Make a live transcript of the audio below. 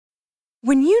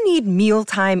When you need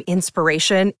mealtime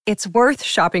inspiration, it's worth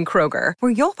shopping Kroger,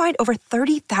 where you'll find over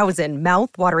 30,000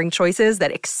 mouth-watering choices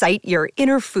that excite your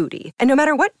inner foodie. And no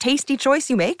matter what tasty choice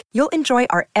you make, you'll enjoy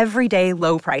our everyday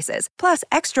low prices, plus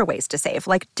extra ways to save,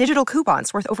 like digital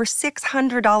coupons worth over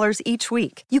 $600 each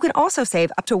week. You can also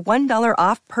save up to $1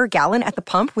 off per gallon at the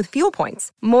pump with fuel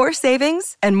points. More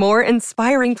savings and more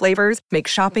inspiring flavors make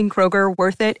shopping Kroger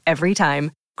worth it every time.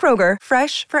 Kroger,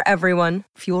 fresh for everyone.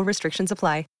 Fuel restrictions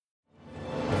apply.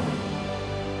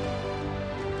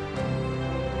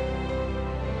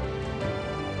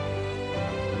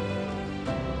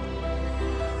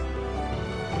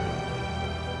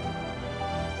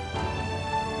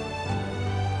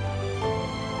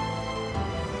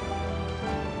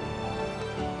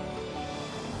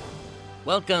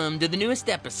 Welcome to the newest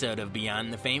episode of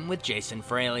Beyond the Fame with Jason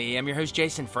Fraley. I'm your host,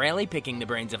 Jason Fraley, picking the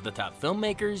brains of the top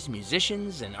filmmakers,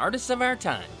 musicians, and artists of our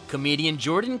time. Comedian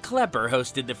Jordan Klepper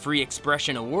hosted the Free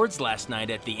Expression Awards last night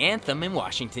at the Anthem in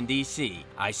Washington, D.C.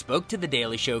 I spoke to The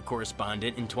Daily Show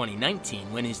correspondent in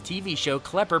 2019 when his TV show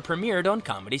Klepper premiered on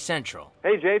Comedy Central.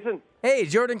 Hey, Jason. Hey,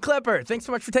 Jordan Klepper. Thanks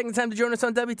so much for taking the time to join us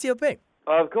on WTOP.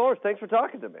 Of course. Thanks for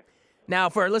talking to me. Now,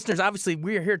 for our listeners, obviously,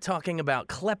 we're here talking about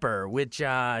Klepper, which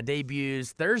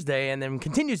debuts Thursday and then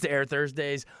continues to air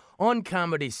Thursdays on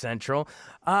Comedy Central.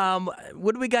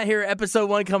 What do we got here? Episode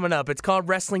 1 coming up. It's called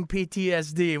Wrestling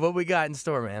PTSD. What we got in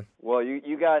store, man? Well,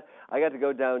 I got to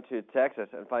go down to Texas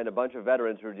and find a bunch of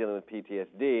veterans who are dealing with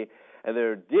PTSD, and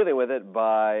they're dealing with it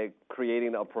by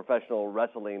creating a professional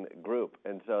wrestling group.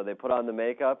 And so they put on the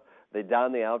makeup, they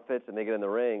don the outfits, and they get in the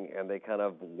ring, and they kind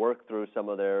of work through some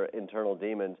of their internal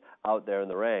demons out there in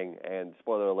the ring. And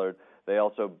spoiler alert, they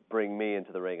also bring me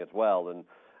into the ring as well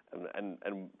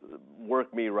and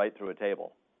work me right through a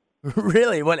table.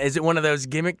 Really? What, is it one of those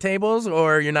gimmick tables,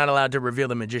 or you're not allowed to reveal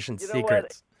the magician's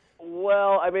secrets?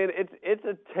 Well, I mean, it's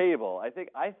a table. I think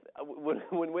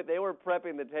when they were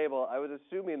prepping the table, I was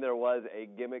assuming there was a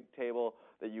gimmick table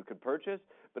that you could purchase,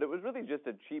 but it was really just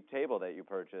a cheap table that you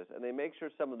purchase, and they make sure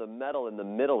some of the metal in the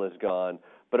middle is gone,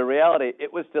 but in reality,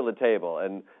 it was still a table,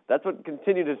 and that's what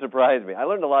continued to surprise me. I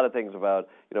learned a lot of things about,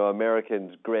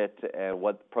 Americans' grit and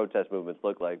what protest movements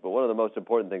look like, but one of the most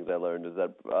important things I learned is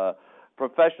that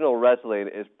professional wrestling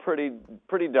is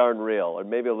pretty darn real, or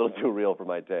maybe a little too real for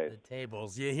my taste. The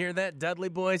tables. You hear that, Dudley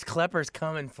boys? Klepper's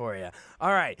coming for you.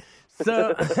 All right.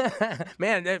 So,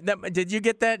 man, did you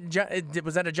get that?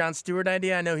 Was that a Jon Stewart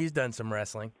idea? I know he's done some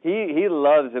wrestling. He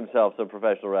loves himself some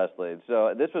professional wrestling,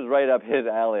 so this was right up his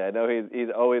alley. I know he's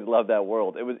always loved that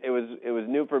world. It was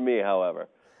new for me, however.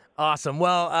 Awesome.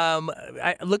 Well,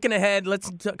 looking ahead,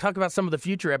 let's talk about some of the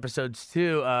future episodes,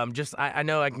 too. I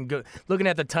know I can go, looking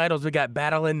at the titles, we got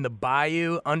Battle in the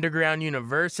Bayou, Underground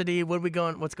University.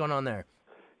 What's going on there?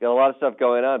 Got a lot of stuff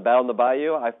going on. Battle in the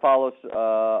Bayou, I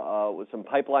follow with some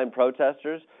pipeline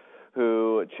protesters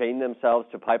who chain themselves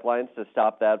to pipelines to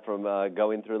stop that from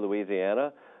going through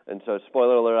Louisiana. And so,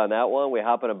 spoiler alert on that one, we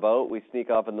hop in a boat, we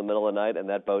sneak off in the middle of the night, and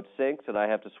that boat sinks, and I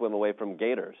have to swim away from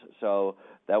gators. So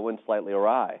that went slightly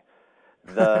awry.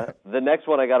 The next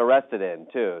one I got arrested in,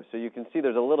 too. So you can see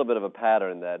there's a little bit of a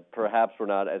pattern that perhaps we're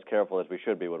not as careful as we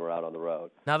should be when we're out on the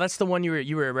road. Now, that's the one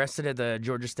you were arrested at the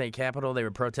Georgia State Capitol. They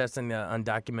were protesting the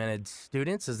undocumented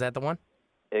students. Is that the one?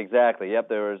 Exactly. Yep,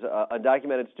 there was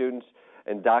undocumented students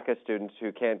and DACA students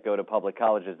who can't go to public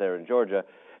colleges there in Georgia.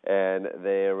 And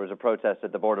there was a protest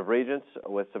at the Board of Regents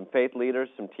with some faith leaders,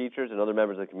 some teachers, and other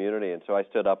members of the community. And so I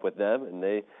stood up with them, and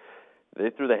they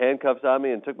threw the handcuffs on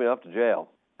me and took me off to jail.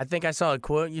 I think I saw a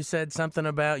quote. You said something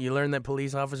about you learned that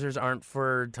police officers aren't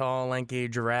for tall, lanky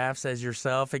giraffes as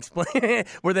yourself. Explain.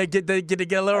 Were they get to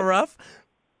get a little rough?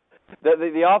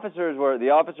 The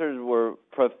officers were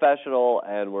professional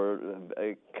and were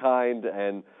kind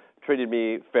and treated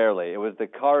me fairly. It was the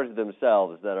cars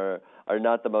themselves that are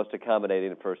not the most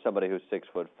accommodating for somebody who's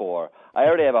 6'4". I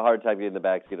already have a hard time getting in the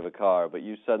backseat of a car, but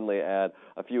you suddenly add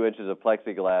a few inches of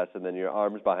plexiglass and then your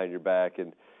arms behind your back,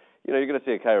 and you're going to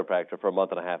see a chiropractor for a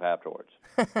month and a half afterwards.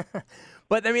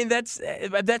 But I mean, that's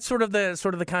sort of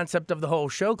the concept of the whole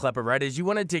show, Klepper, right? Is you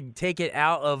wanted to take it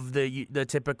out of the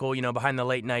typical, behind the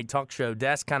late night talk show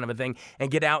desk kind of a thing, and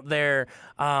get out there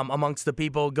amongst the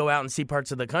people, go out and see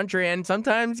parts of the country, and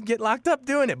sometimes get locked up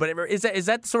doing it. But is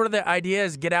that sort of the idea?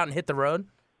 Is get out and hit the road?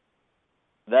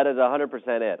 That is 100%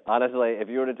 it. Honestly, if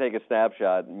you were to take a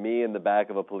snapshot, me in the back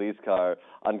of a police car,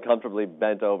 uncomfortably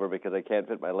bent over because I can't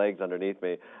fit my legs underneath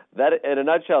me, that, in a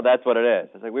nutshell, that's what it is.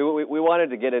 It's like we wanted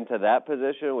to get into that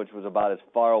position, which was about as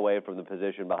far away from the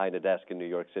position behind a desk in New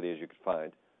York City as you could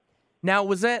find. Now,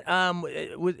 was that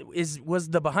was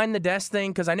the behind the desk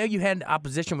thing? Because I know you had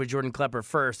opposition with Jordan Klepper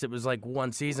first. It was like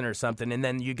one season or something, and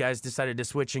then you guys decided to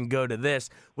switch and go to this.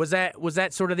 Was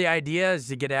that sort of the idea? Is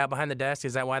to get out behind the desk?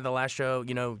 Is that why the last show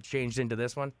changed into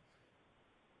this one?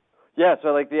 Yeah, so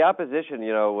like the opposition,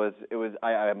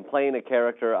 I'm playing a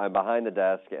character, I'm behind the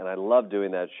desk, and I love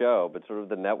doing that show. But sort of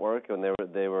the network, when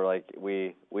they were like,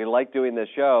 we like doing this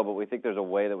show, but we think there's a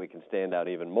way that we can stand out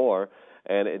even more,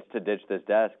 and it's to ditch this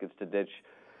desk. It's to ditch.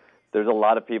 There's a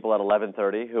lot of people at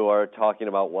 11:30 who are talking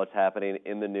about what's happening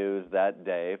in the news that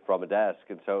day from a desk,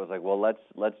 and so it was like, well,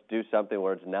 let's do something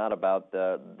where it's not about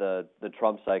the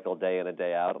Trump cycle day in and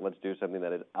day out. Let's do something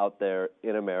that is out there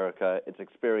in America. It's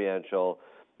experiential.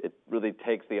 It really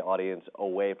takes the audience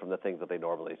away from the things that they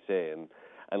normally see,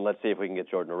 and let's see if we can get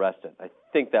Jordan arrested. I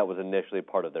think that was initially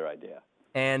part of their idea.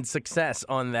 And success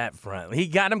on that front. He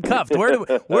got him cuffed. Where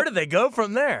do they go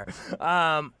from there?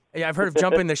 Yeah, I've heard of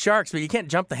jumping the sharks, but you can't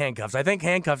jump the handcuffs. I think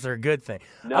handcuffs are a good thing.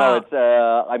 No, it's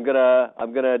I'm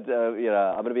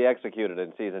gonna be executed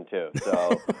in season 2.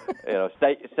 So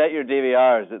set your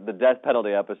DVRs. The death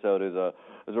penalty episode is a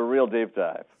real deep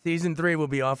dive. Season 3 will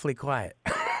be awfully quiet.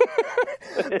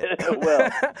 It will.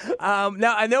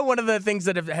 Now, I know one of the things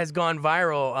that has gone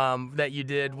viral that you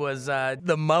did was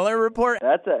the Mueller report.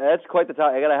 That's quite the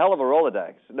time. I got a hell of a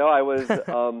Rolodex. No, I was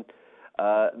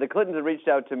the Clintons had reached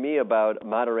out to me about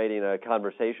moderating a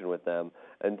conversation with them,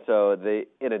 and so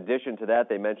in addition to that,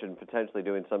 they mentioned potentially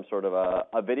doing some sort of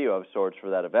a video of sorts for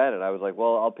that event, and I was like,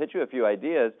 well, I'll pitch you a few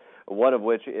ideas, one of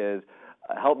which is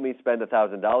help me spend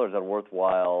 $1,000 on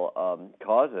worthwhile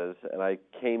causes, and I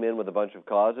came in with a bunch of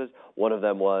causes. One of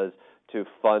them was to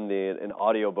fund an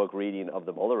audiobook reading of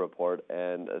the Mueller report,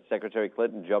 and Secretary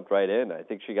Clinton jumped right in. I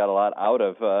think she got a lot out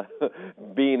of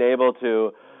being able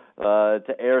to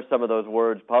air some of those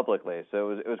words publicly.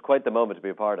 So it was quite the moment to be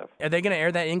a part of. Are they going to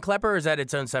air that in Klepper, or is that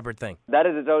its own separate thing? That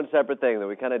is its own separate thing that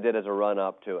we kind of did as a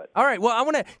run-up to it. All right. Well, I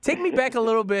want to take me back a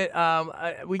little bit.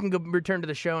 We can return to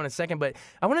the show in a second, but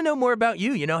I want to know more about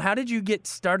you. How did you get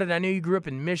started? I know you grew up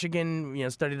in Michigan,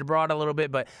 studied abroad a little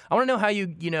bit, but I want to know how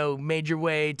you, made your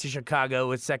way to Chicago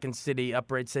with Second City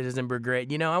Upright Citizen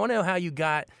Brigade. I want to know how you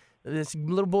got this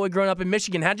little boy growing up in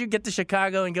Michigan. How'd you get to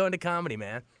Chicago and go into comedy,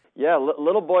 man? Yeah,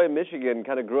 little boy in Michigan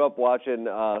kind of grew up watching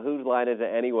Whose Line Is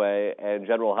It Anyway and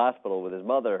General Hospital with his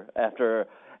mother after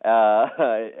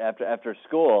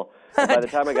school. And by the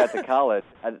time I got to college,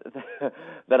 I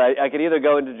could either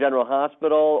go into General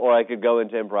Hospital or I could go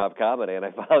into improv comedy, and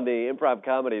I found the improv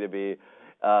comedy to be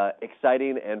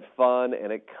exciting and fun,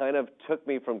 and it kind of took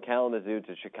me from Kalamazoo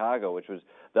to Chicago, which was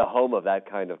the home of that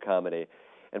kind of comedy.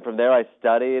 And from there I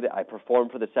studied. I performed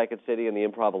for the Second City and the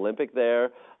Improv Olympic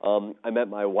there. I met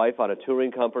my wife on a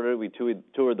touring company. We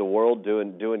toured the world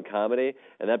doing comedy,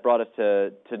 and that brought us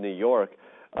to New York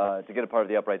to get a part of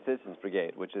the Upright Citizens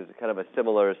Brigade, which is kind of a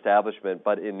similar establishment,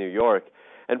 but in New York.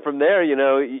 And from there,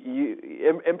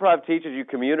 improv teaches you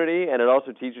community, and it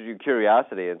also teaches you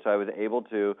curiosity. And so I was able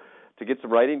to get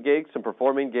some writing gigs, some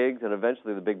performing gigs, and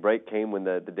eventually the big break came when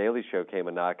the Daily Show came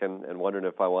a-knocking and wondering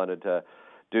if I wanted to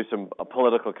do some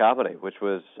political comedy, which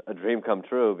was a dream come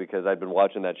true because I'd been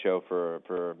watching that show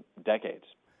for decades.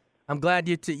 I'm glad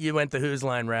you went the Whose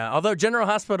Line route. Although General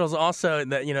Hospital's also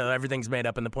that everything's made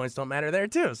up and the points don't matter there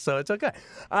too, so it's okay.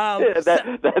 That's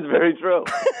very true.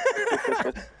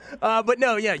 But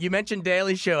no, yeah, you mentioned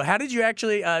Daily Show. How did you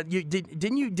actually? How did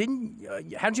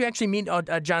you actually meet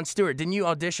Jon Stewart? Didn't you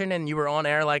audition and you were on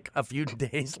air like a few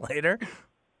days later?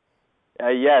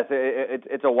 Yes,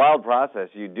 it's a wild process.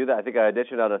 You do that. I think I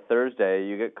auditioned on a Thursday.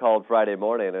 You get called Friday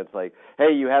morning, and it's like,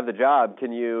 hey, you have the job.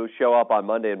 Can you show up on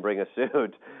Monday and bring a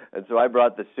suit? And so I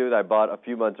brought the suit I bought a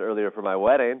few months earlier for my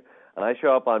wedding, and I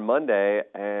show up on Monday,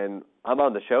 and I'm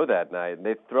on the show that night. And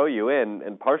they throw you in,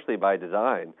 and partially by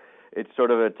design. It's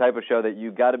sort of a type of show that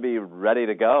you got to be ready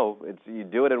to go. You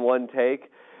do it in one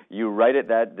take. You write it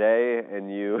that day,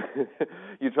 and you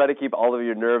try to keep all of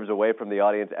your nerves away from the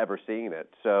audience ever seeing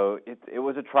it. So it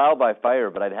was a trial by fire,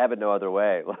 but I'd have it no other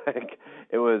way. Like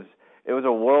it was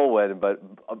a whirlwind. But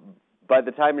by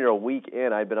the time you're a week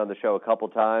in, I'd been on the show a couple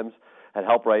times, had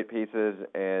helped write pieces,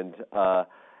 and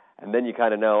then you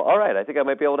kind of know, all right, I think I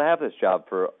might be able to have this job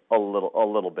for a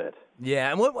little bit.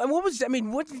 Yeah, and what's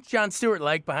Jon Stewart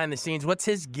like behind the scenes? What's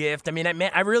his gift?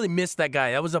 I really missed that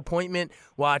guy. That was appointment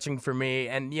watching for me,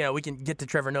 and we can get to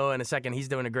Trevor Noah in a second. He's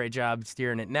doing a great job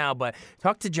steering it now, but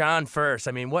talk to Jon first.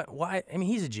 Why?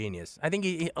 He's a genius. I think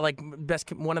he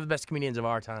one of the best comedians of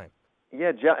our time.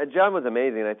 Yeah, Jon was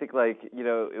amazing. I think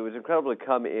it was incredible to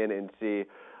come in and see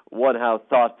how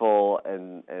thoughtful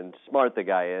and smart the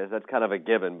guy is. That's kind of a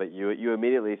given, but you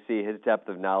immediately see his depth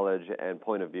of knowledge and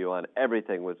point of view on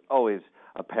everything was always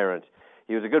apparent.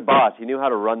 He was a good boss. He knew how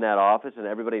to run that office, and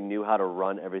everybody knew how to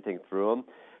run everything through him.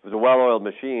 It was a well-oiled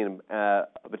machine,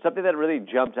 but something that really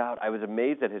jumped out, I was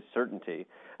amazed at his certainty.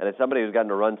 And as somebody who's gotten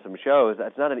to run some shows,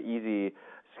 that's not an easy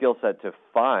skill set to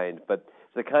find, but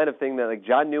it's the kind of thing that, like,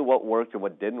 John knew what worked and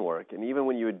what didn't work. And even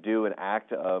when you would do an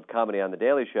act of comedy on The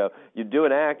Daily Show, you do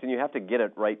an act and you have to get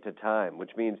it right to time,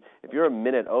 which means if you're a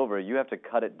minute over, you have to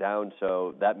cut it down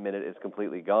so that minute is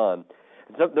completely gone.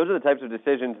 And so those are the types of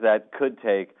decisions that could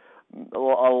take a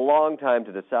long time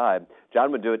to decide.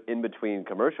 John would do it in between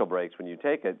commercial breaks. When you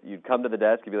take it, you'd come to the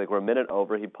desk, you'd be like, we're a minute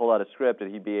over. He'd pull out a script,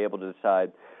 and he'd be able to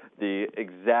decide the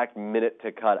exact minute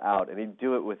to cut out, and he'd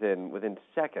do it within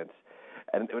seconds.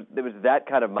 And it was that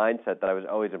kind of mindset that I was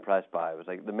always impressed by. It was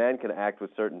like the man can act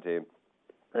with certainty. And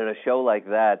in a show like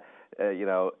that,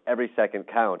 every second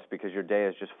counts because your day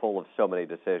is just full of so many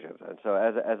decisions. And so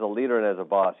as a leader and as a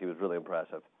boss, he was really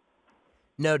impressive.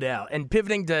 No doubt. And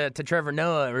pivoting to Trevor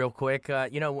Noah real quick,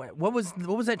 what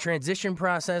was that transition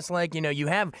process like?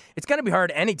 It's going to be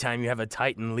hard anytime you have a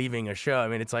Titan leaving a show. I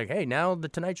mean, it's like, hey, now the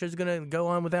Tonight Show is going to go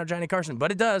on without Johnny Carson,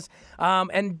 but it does.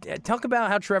 And talk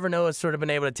about how Trevor Noah's sort of been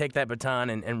able to take that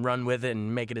baton and run with it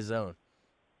and make it his own.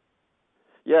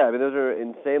 Yeah, I mean, those are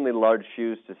insanely large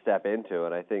shoes to step into,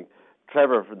 and I think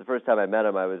Trevor, for the first time I met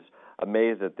him, I was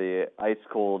amazed at the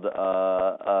ice-cold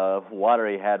water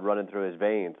he had running through his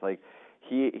veins. Like,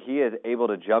 he is able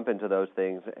to jump into those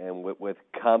things and with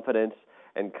confidence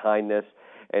and kindness,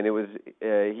 and it was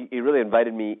he really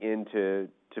invited me in to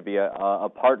be a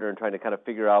partner in trying to kind of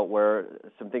figure out where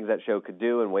some things that show could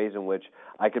do and ways in which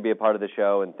I could be a part of the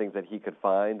show and things that he could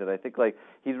find. And I think, like,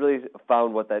 he's really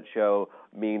found what that show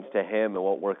means to him and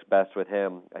what works best with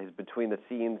him. His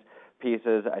between-the-scenes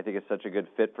pieces, I think, is such a good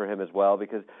fit for him as well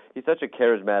because he's such a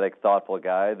charismatic, thoughtful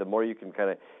guy. The more you can kind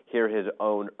of hear his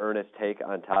own earnest take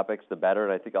on topics, the better,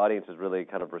 and I think audiences really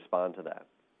kind of respond to that.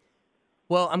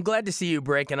 Well, I'm glad to see you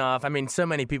breaking off. I mean, so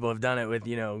many people have done it with,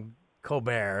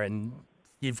 Colbert and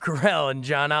Steve Carell and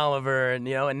John Oliver, and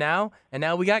now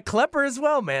we got Klepper as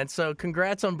well, man. So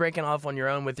congrats on breaking off on your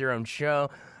own with your own show.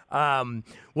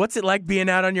 What's it like being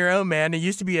out on your own, man? It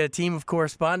used to be a team of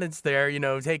correspondents there,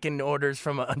 taking orders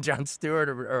from Jon Stewart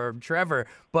or Trevor,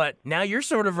 but now you're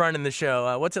sort of running the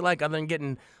show. What's it like other than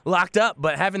getting locked up,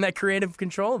 but having that creative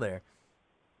control there?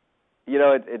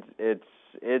 It's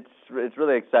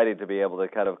really exciting to be able to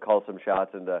kind of call some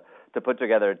shots and to put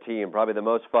together a team. Probably the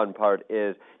most fun part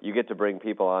is you get to bring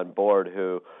people on board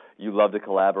who you love to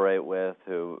collaborate with,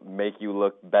 who make you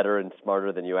look better and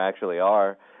smarter than you actually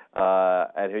are.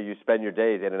 And who you spend your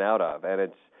days in and out of, and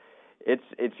it's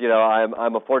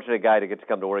I'm a fortunate guy to get to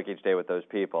come to work each day with those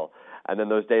people, and then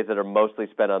those days that are mostly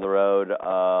spent on the road,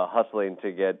 hustling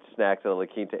to get snacks at the La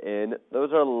Quinta Inn,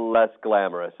 those are less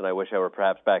glamorous, and I wish I were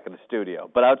perhaps back in the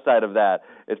studio. But outside of that,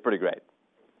 it's pretty great.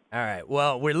 All right.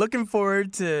 Well, we're looking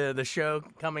forward to the show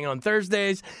coming on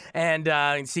Thursdays and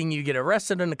seeing you get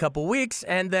arrested in a couple weeks.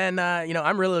 And then,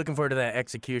 I'm really looking forward to that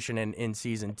execution in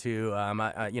season 2.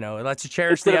 Let's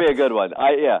cherish it's going to be a good one.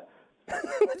 I'd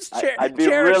be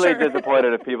really her.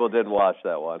 disappointed if people didn't watch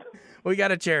that one. We got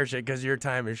to cherish it because your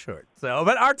time is short.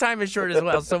 But our time is short as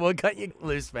well, so we'll cut you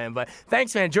loose, man. But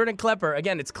thanks, man. Jordan Klepper.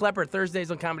 Again, it's Klepper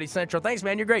Thursdays on Comedy Central. Thanks,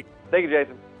 man. You're great. Thank you,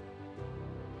 Jason.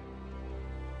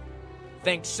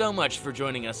 Thanks so much for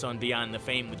joining us on Beyond the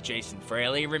Fame with Jason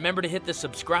Fraley. Remember to hit the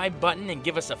subscribe button and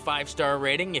give us a 5-star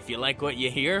rating if you like what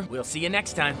you hear. We'll see you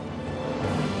next time.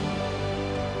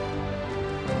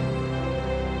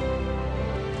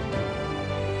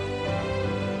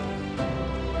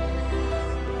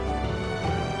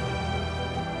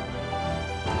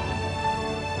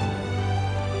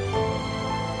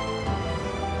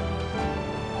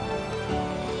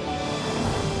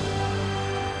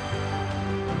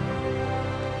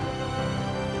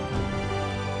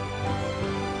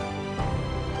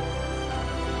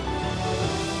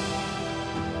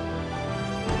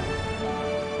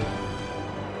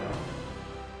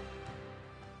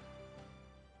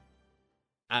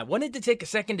 I wanted to take a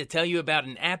second to tell you about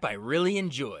an app I really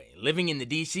enjoy. Living in the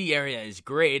D.C. area is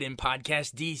great, and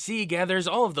Podcast DC gathers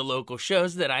all of the local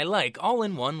shows that I like all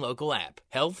in one local app.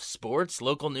 Health, sports,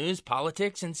 local news,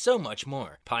 politics, and so much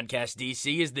more. Podcast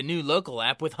DC is the new local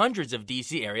app with hundreds of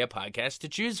D.C. area podcasts to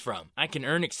choose from. I can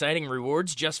earn exciting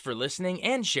rewards just for listening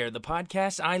and share the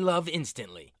podcasts I love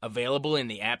instantly. Available in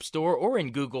the App Store or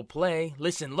in Google Play,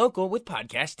 listen local with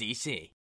Podcast DC.